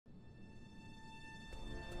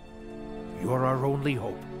You're our only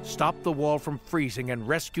hope. Stop the wall from freezing and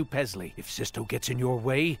rescue Pesley. If Sisto gets in your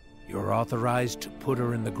way, you're authorized to put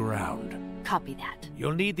her in the ground. Copy that.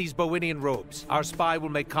 You'll need these Bohemian robes. Our spy will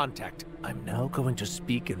make contact. I'm now going to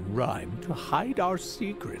speak in rhyme to hide our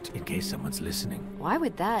secret, in case someone's listening. Why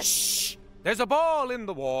would that? Shh! There's a ball in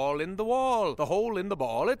the wall, in the wall. The hole in the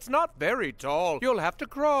ball, it's not very tall. You'll have to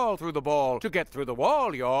crawl through the ball to get through the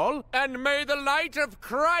wall, y'all. And may the light of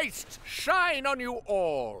Christ shine on you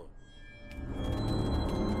all.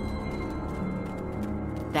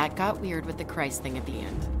 That got weird with the Christ thing at the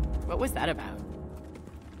end. What was that about?